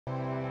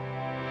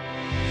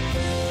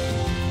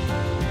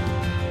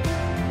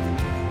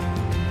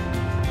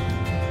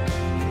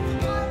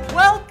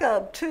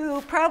Welcome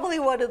to probably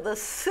one of the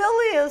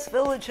silliest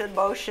Village in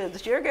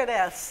Motions you're going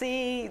to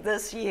see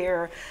this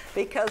year,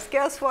 because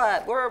guess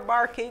what? We're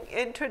marking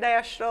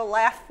International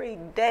Laughter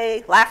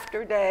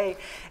Day,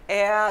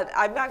 and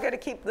I'm not going to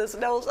keep this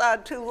nose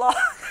on too long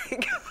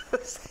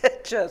because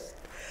it's just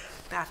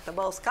not the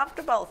most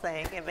comfortable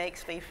thing. It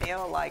makes me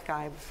feel like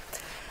I'm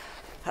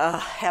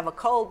have a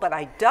cold, but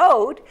I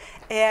don't.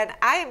 And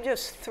I am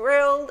just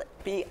thrilled,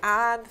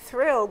 beyond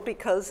thrilled,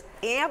 because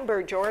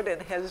Amber Jordan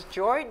has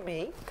joined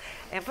me.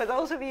 And for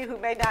those of you who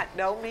may not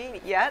know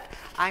me yet,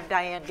 I'm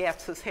Diane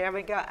Gatsis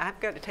Havinga. I'm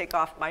going to take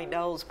off my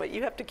nose, but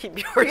you have to keep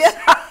yours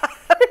on.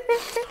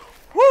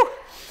 Whew.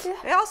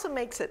 It also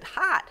makes it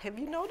hot. Have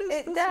you noticed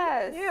this? It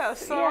does. Yeah,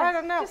 so I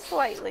don't know. Just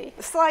slightly.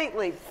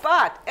 Slightly.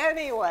 But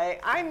anyway,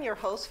 I'm your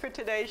host for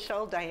today's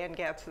show, Diane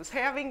Gatsis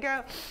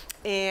Havinga.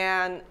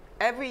 And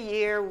every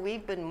year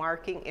we've been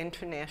marking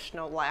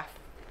International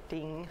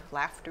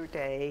Laughter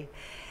Day.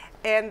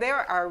 And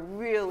there are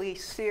really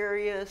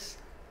serious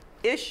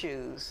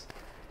issues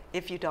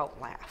if you don't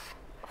laugh.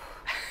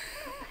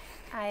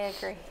 I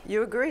agree.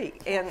 You agree.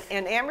 And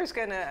Amber's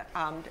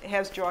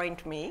has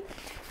joined me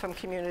from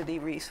Community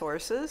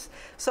Resources.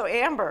 So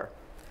Amber,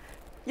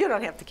 you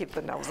don't have to keep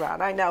the nose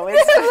on. I know. It's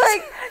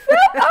like,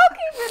 no, I'll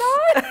keep it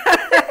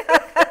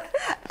on.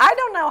 I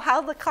don't know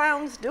how the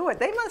clowns do it.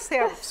 They must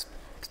have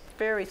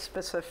very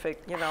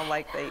specific,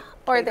 like they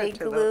or they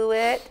glue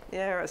it.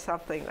 Yeah, or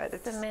something.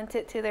 Cement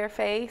it to their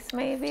face,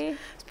 maybe.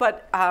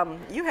 But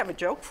you have a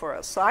joke for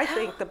us. So I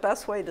think the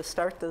best way to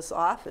start this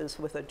off is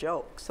with a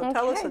joke. So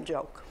tell us a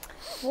joke.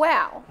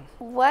 Wow.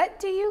 What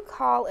do you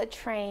call a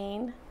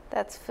train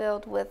that's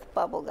filled with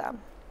bubble gum?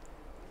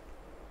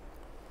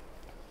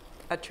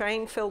 A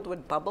train filled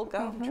with bubble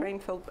gum? Mm-hmm. Train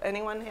filled.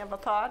 Anyone have a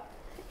thought?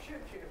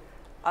 Choo-choo.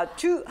 A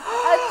choo-choo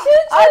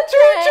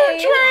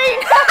train.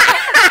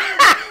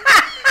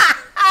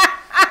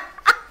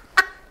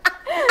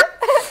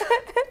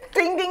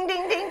 Ding, ding,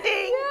 ding, ding,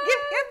 ding.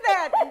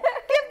 Yeah.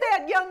 Give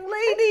that young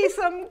lady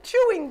some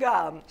chewing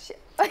gum.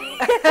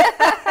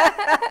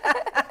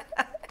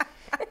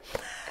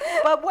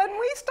 But when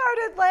we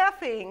started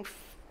laughing,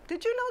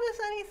 did you notice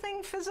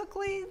anything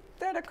physically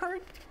that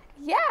occurred?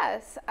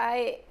 Yes,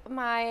 I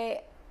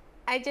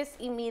just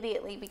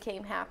immediately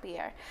became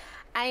happier.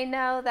 I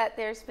know that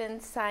there's been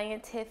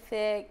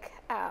scientific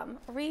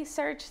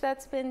research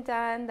that's been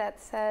done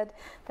that said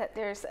that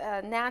there's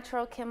a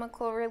natural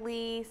chemical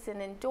release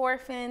and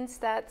endorphins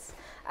that's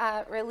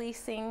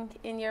releasing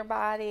in your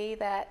body,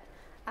 that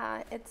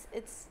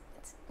it's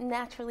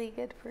naturally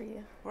good for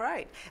you.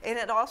 Right. And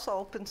it also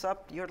opens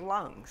up your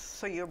lungs,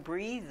 so your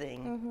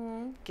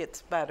breathing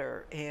gets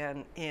better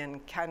and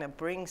kind of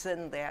brings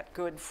in that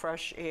good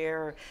fresh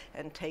air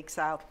and takes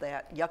out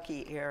that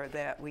yucky air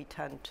that we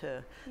tend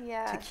to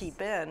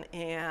keep in.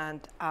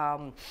 And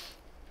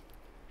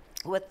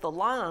with the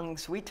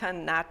lungs, we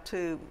tend not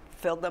to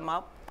fill them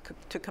up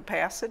to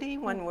capacity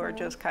when we're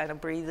just kind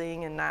of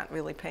breathing and not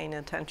really paying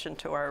attention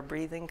to our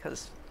breathing,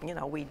 because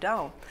we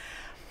don't.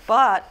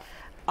 But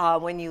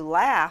when you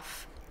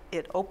laugh,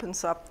 it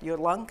opens up your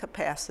lung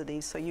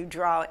capacity, so you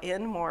draw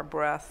in more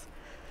breath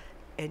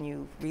and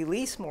you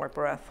release more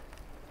breath.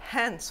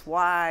 Hence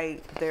why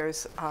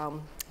there's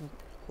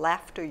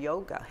laughter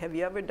yoga. Have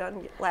you ever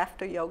done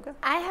laughter yoga?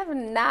 I have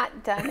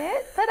not done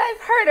it, but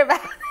I've heard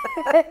about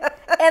it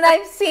and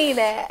I've seen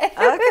it.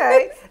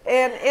 Okay,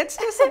 and it's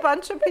just a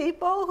bunch of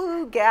people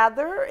who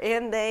gather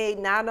and they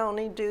not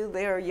only do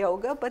their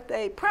yoga, but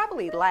they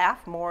probably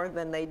laugh more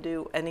than they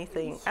do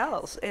anything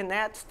else. And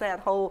that's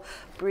that whole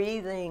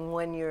breathing.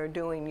 When you're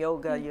doing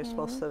yoga, you're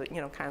supposed to,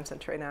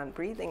 concentrate on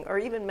breathing, or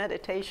even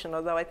meditation,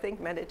 although I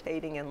think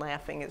meditating and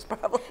laughing is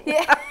probably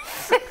maybe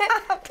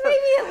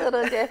a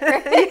little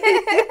different.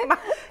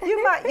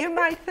 You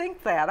might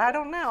think that. I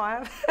don't know.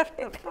 I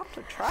have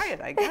to try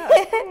it, I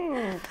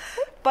guess.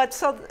 But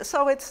so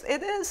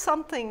it is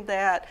something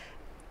that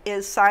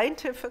is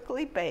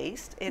scientifically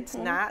based. It's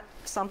not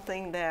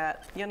something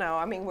that,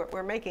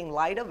 we're making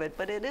light of it,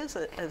 but it is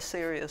a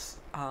serious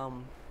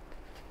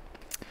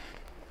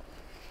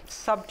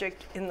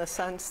subject, in the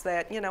sense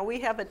that, we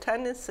have a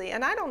tendency,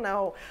 and I don't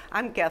know,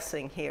 I'm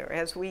guessing here,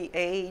 as we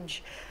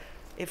age,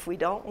 if we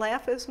don't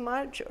laugh as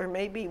much, or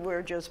maybe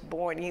we're just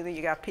born, either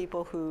you got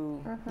people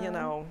who,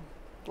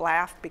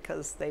 laugh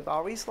because they've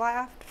always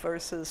laughed,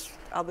 versus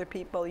other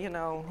people,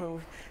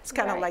 who it's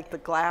kind of like the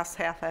glass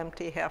half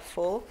empty, half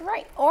full.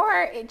 Right.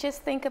 Or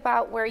just think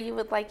about where you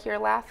would like your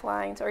laugh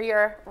lines or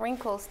your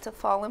wrinkles to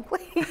fall in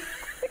place.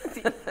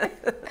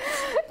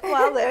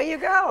 Well, there you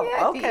go.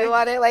 Yeah, okay. Do you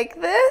want it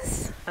like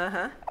this?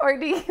 Or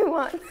do you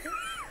want...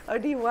 Or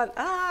do you want,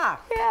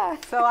 Yeah.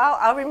 So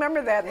I'll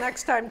remember that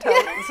next time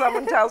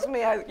someone tells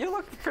me, you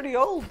look pretty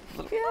old.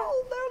 Yeah.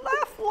 Oh, they're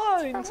laugh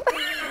lines.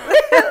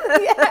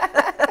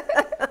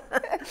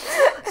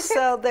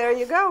 So there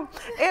you go.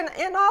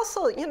 And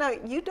also, you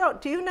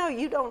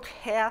don't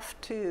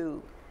have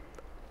to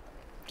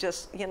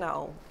just,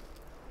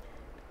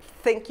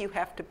 think you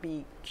have to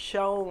be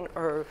shown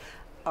or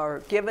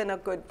given a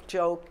good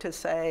joke to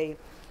say,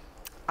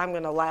 I'm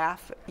going to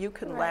laugh. You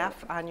can Right.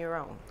 laugh on your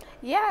own.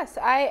 Yes,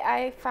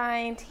 I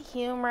find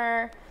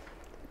humor.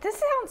 This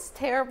sounds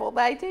terrible,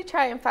 but I do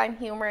try and find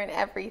humor in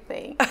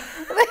everything.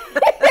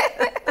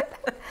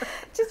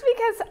 Just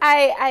because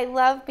I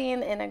love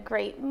being in a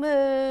great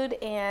mood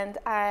and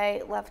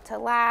I love to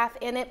laugh,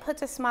 and it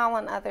puts a smile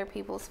on other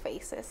people's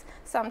faces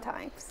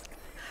sometimes.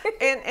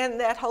 And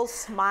that whole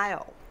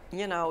smile,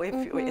 you know, if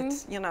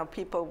it's, you know,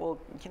 people will,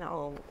 you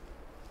know,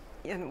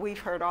 and we've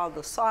heard all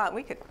the songs.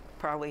 We could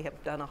probably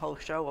have done a whole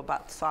show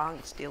about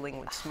songs dealing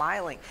with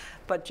smiling,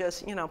 but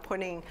just, you know,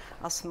 putting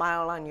a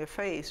smile on your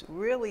face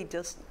really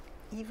just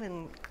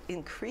even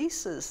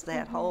increases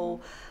that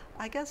whole,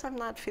 I guess I'm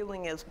not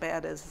feeling as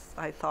bad as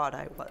I thought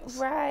I was.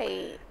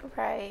 Right,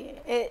 right.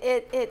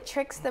 It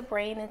tricks the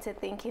brain into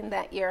thinking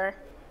that you're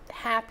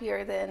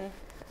happier than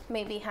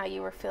maybe how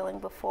you were feeling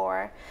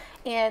before.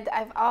 And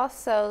I've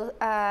also,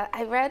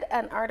 I read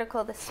an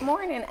article this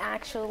morning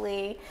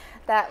actually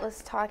that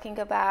was talking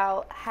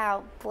about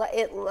how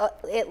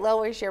it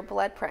lowers your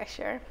blood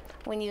pressure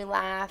when you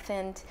laugh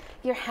and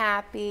you're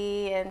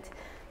happy. And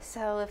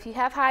so if you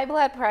have high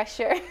blood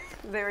pressure,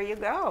 There you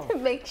go.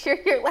 make sure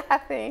you're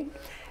laughing.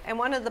 And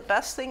one of the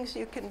best things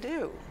you can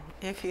do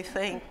if you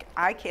think,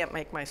 I can't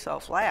make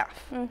myself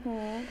laugh,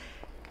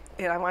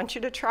 and I want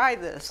you to try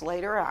this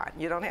later on.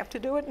 You don't have to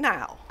do it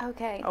now.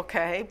 Okay.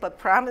 Okay, but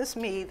promise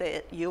me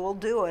that you will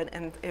do it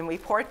and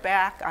report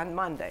back on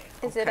Monday.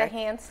 Is it a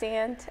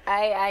handstand?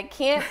 I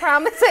can't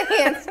promise a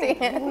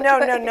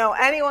handstand. No.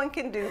 Anyone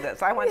can do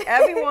this. I want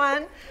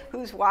everyone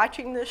who's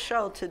watching this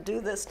show to do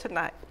this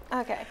tonight.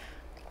 Okay.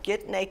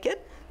 Get naked.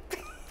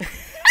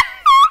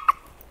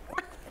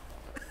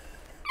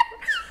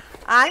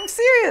 I'm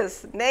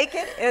serious.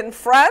 Naked in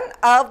front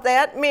of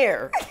that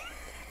mirror.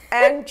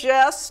 And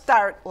just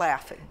start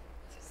laughing.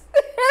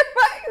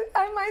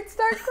 I might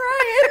start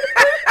crying.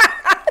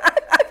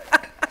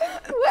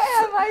 What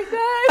have I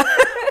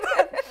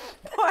done?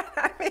 But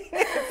I mean,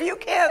 if you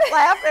can't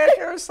laugh at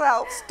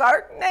yourself,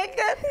 start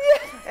naked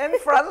in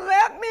front of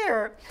that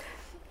mirror.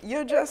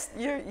 You just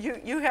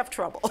you have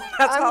trouble.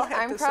 That's all I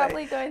have to say. I'm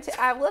probably going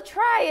to. I will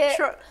try it.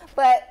 Sure.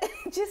 But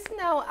just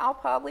know I'll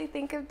probably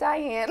think of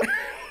Diane.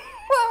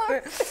 While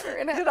I'm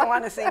staring at You don't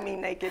want to see me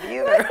naked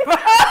either.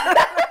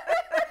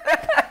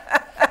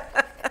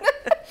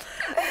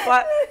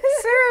 But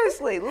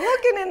seriously,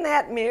 looking in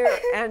that mirror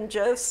and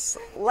just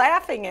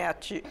laughing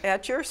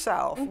at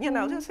yourself, you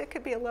know, just it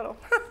could be a little,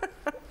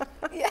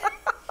 Yeah.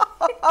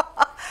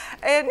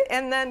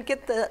 and then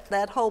get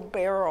that whole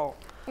barrel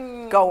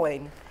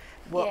going.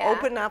 We'll Yeah.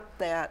 open up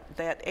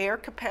that air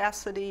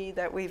capacity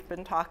that we've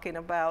been talking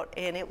about,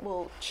 and it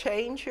will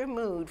change your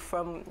mood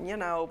from, you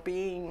know,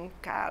 being,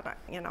 God,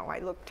 you know, I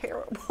look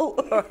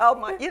terrible, or how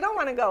much, you don't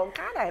want to go,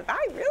 God, do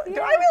I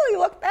really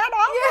look that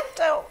awful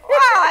too?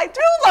 Wow, I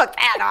do look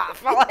that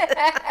awful.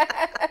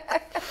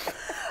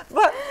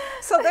 But,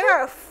 so there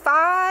are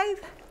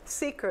 5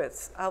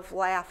 secrets of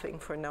laughing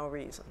for no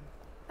reason.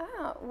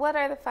 Oh, what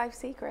are the 5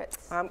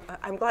 secrets?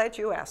 I'm glad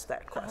you asked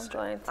that question.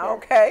 going to.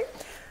 Okay.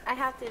 I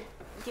have to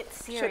get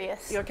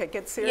serious. Okay,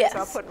 get serious. Yes.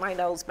 I'll put my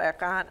nose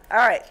back on. All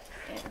right.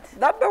 And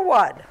Number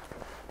 1.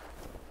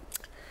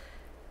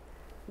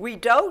 We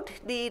don't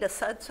need a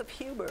sense of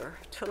humor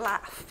to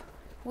laugh.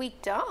 we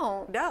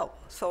don't. No.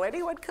 So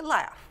anyone can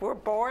laugh. We're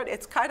born.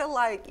 It's kind of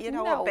like, you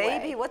know, No a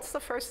baby. way. What's the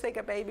first thing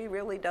a baby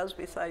really does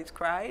besides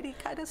cry? He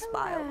kind of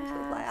smiles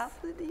and laughs.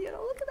 And, you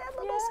know, look at that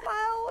little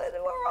smile. And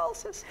we're all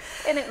just...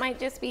 And it might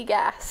just be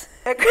gas.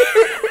 And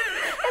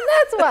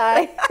that's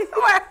why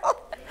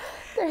Well...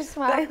 they're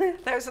smiling.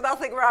 There's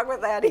nothing wrong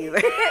with that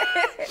either.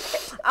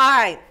 All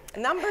right,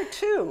 number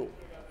 2.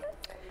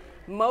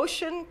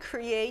 Motion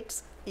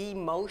creates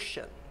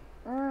emotion.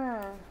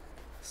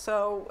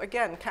 So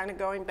again, kind of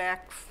going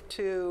back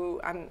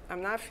to,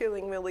 I'm not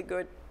feeling really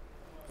good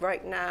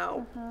right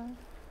now,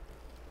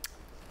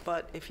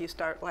 but if you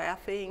start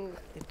laughing,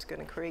 it's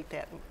going to create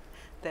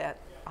that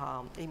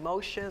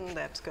emotion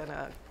that's going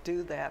to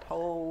do that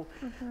whole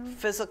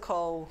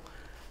physical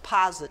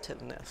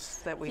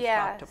positiveness that we've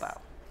talked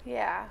about.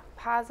 Yeah,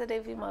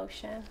 positive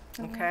emotion.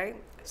 Okay,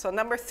 so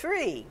number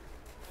 3,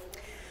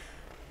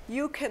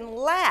 you can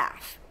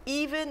laugh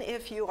even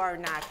if you are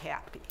not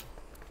happy.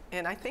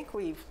 And I think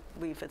we've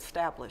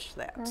established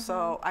that.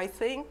 So I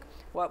think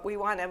what we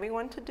want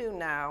everyone to do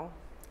now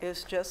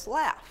is just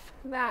laugh.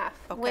 Laugh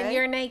when Okay.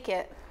 you're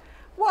naked.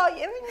 Well,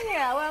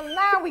 yeah, well,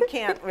 now we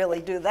can't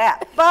really do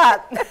that,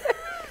 but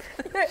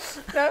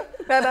No,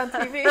 not on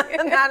TV.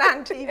 not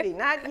on TV,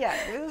 not yet.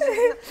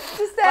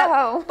 Just at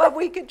home. But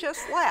we could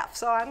just laugh.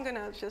 So I'm going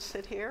to just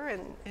sit here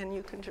and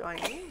you can join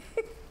me.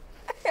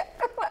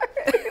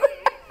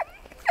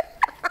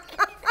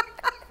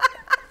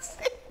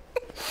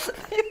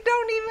 You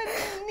don't even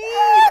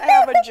need to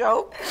have a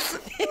joke.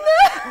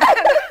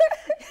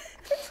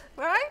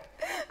 Right?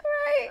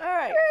 Right. All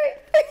right.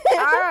 Right.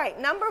 All right,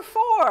 number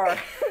 4.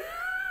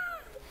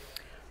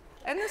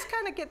 And this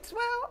kind of gets,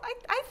 well,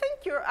 I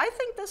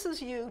think this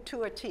is you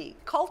to a T.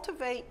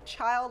 Cultivate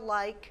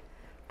childlike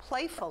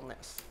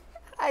playfulness.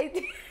 I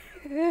do.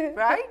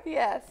 right?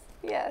 Yes,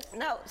 yes.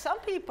 Now,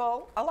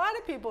 a lot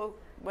of people,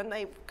 when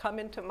they come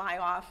into my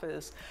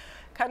office,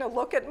 kind of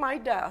look at my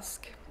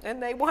desk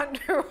and they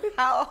wonder,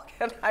 how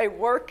can I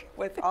work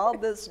with all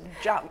this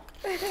junk?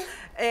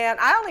 And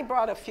I only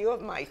brought a few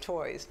of my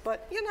toys,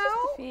 but you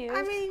know,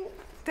 I mean,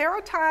 there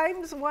are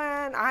times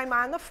when I'm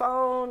on the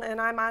phone and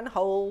I'm on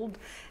hold,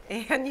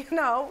 and you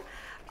know,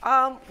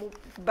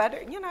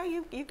 better, you know,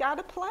 you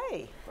gotta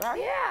play, right?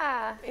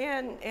 Yeah.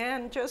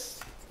 And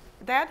just,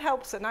 that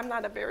helps, and I'm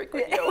not a very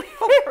good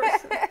yo-yo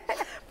person.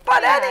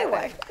 But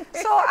anyway,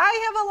 so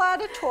I have a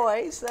lot of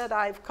toys that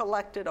I've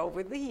collected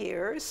over the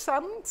years.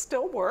 Some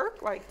still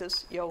work, like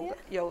this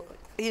yo-yo.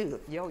 You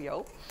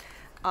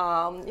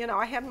know,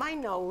 I have my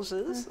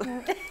noses.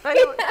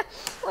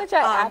 Which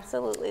I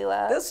absolutely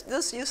love.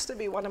 This used to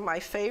be one of my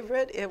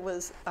favorite. It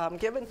was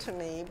given to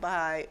me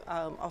by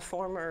a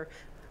former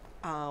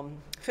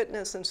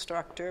fitness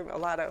instructor. A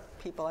lot of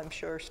people, I'm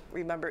sure,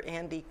 remember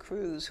Andy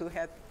Cruz, who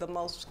had the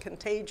most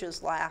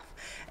contagious laugh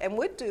and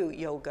would do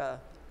yoga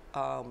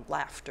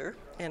laughter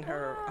in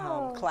her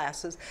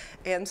classes.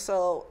 And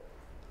so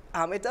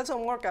it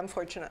doesn't work,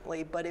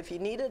 unfortunately, but if you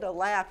needed a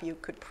laugh, you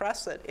could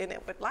press it and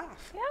it would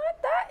laugh. Yeah,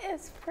 that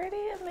is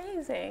pretty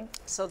amazing.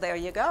 So there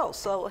you go.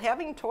 So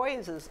having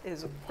toys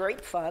is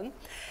great fun.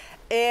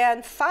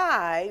 And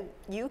 5,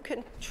 you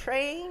can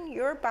train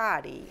your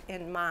body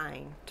and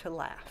mind to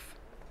laugh.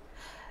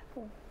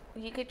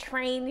 You could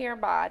train your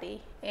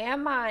body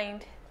and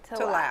mind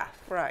to laugh.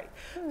 Right.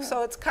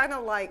 So it's kind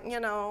of like, you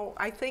know,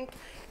 I think,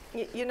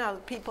 you know,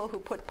 people who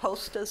put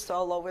posters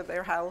all over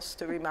their house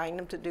to remind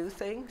them to do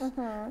things,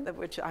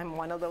 which I'm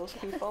one of those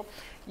people.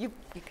 You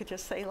could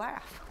just say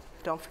laugh.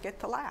 Don't forget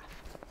to laugh.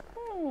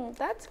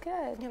 That's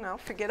good. You know,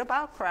 forget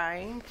about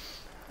crying.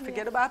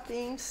 Forget about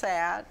being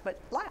sad, but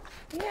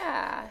laugh.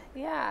 Yeah,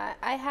 yeah.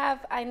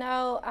 I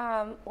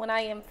know when I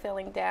am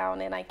feeling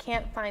down and I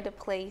can't find a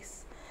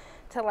place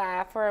to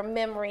laugh or a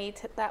memory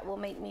that will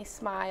make me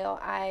smile,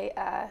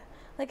 I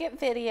look at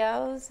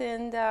videos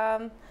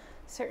and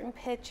certain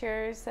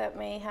pictures that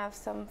may have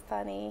some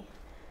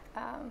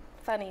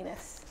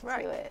funniness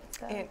to it.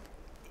 So. And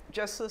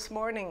just this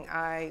morning,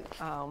 I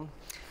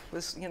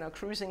was, you know,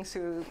 cruising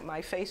through my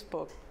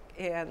Facebook,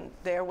 and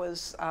there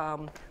was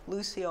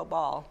Lucille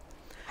Ball.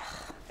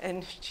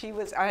 And she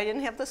was, I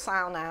didn't have the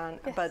sound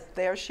on, but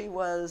there she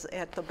was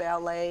at the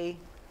ballet,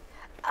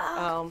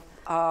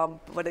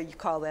 what do you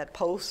call that,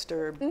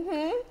 poster,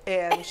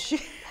 and she...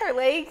 Her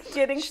legs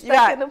getting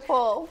stuck in the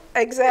pool.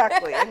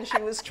 Exactly, and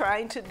she was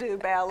trying to do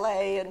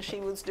ballet, and she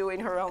was doing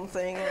her own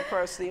thing, and of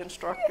course the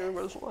instructor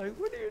was like,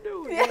 what are you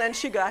doing? And then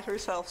she got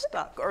herself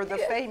stuck. Or the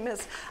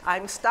famous,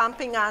 I'm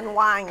stomping on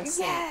wine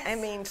scene. I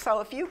mean,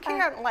 so if you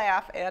can't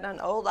laugh at an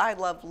old I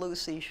Love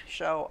Lucy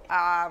show,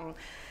 I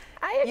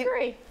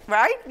agree.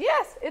 Right?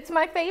 Yes, it's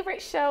my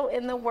favorite show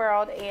in the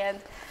world, and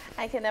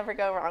I can never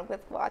go wrong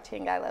with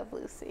watching I Love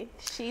Lucy.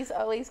 She's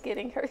always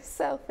getting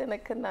herself in a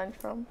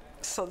conundrum.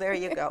 So there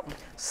you go.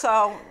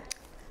 So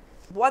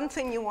one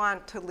thing you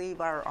want to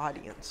leave our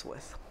audience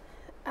with?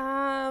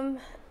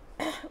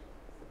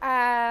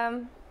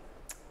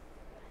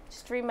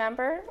 Just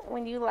remember,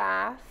 when you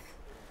laugh,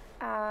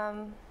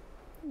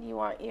 you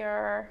want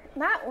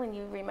not when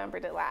you remember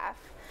to laugh.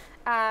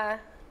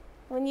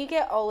 When you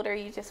get older,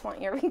 you just want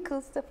your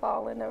wrinkles to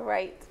fall in the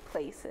right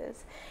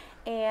places.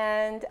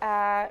 And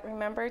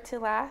remember to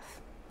laugh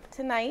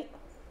tonight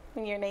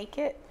when you're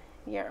naked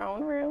in your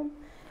own room.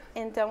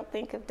 And don't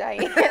think of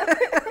Diane.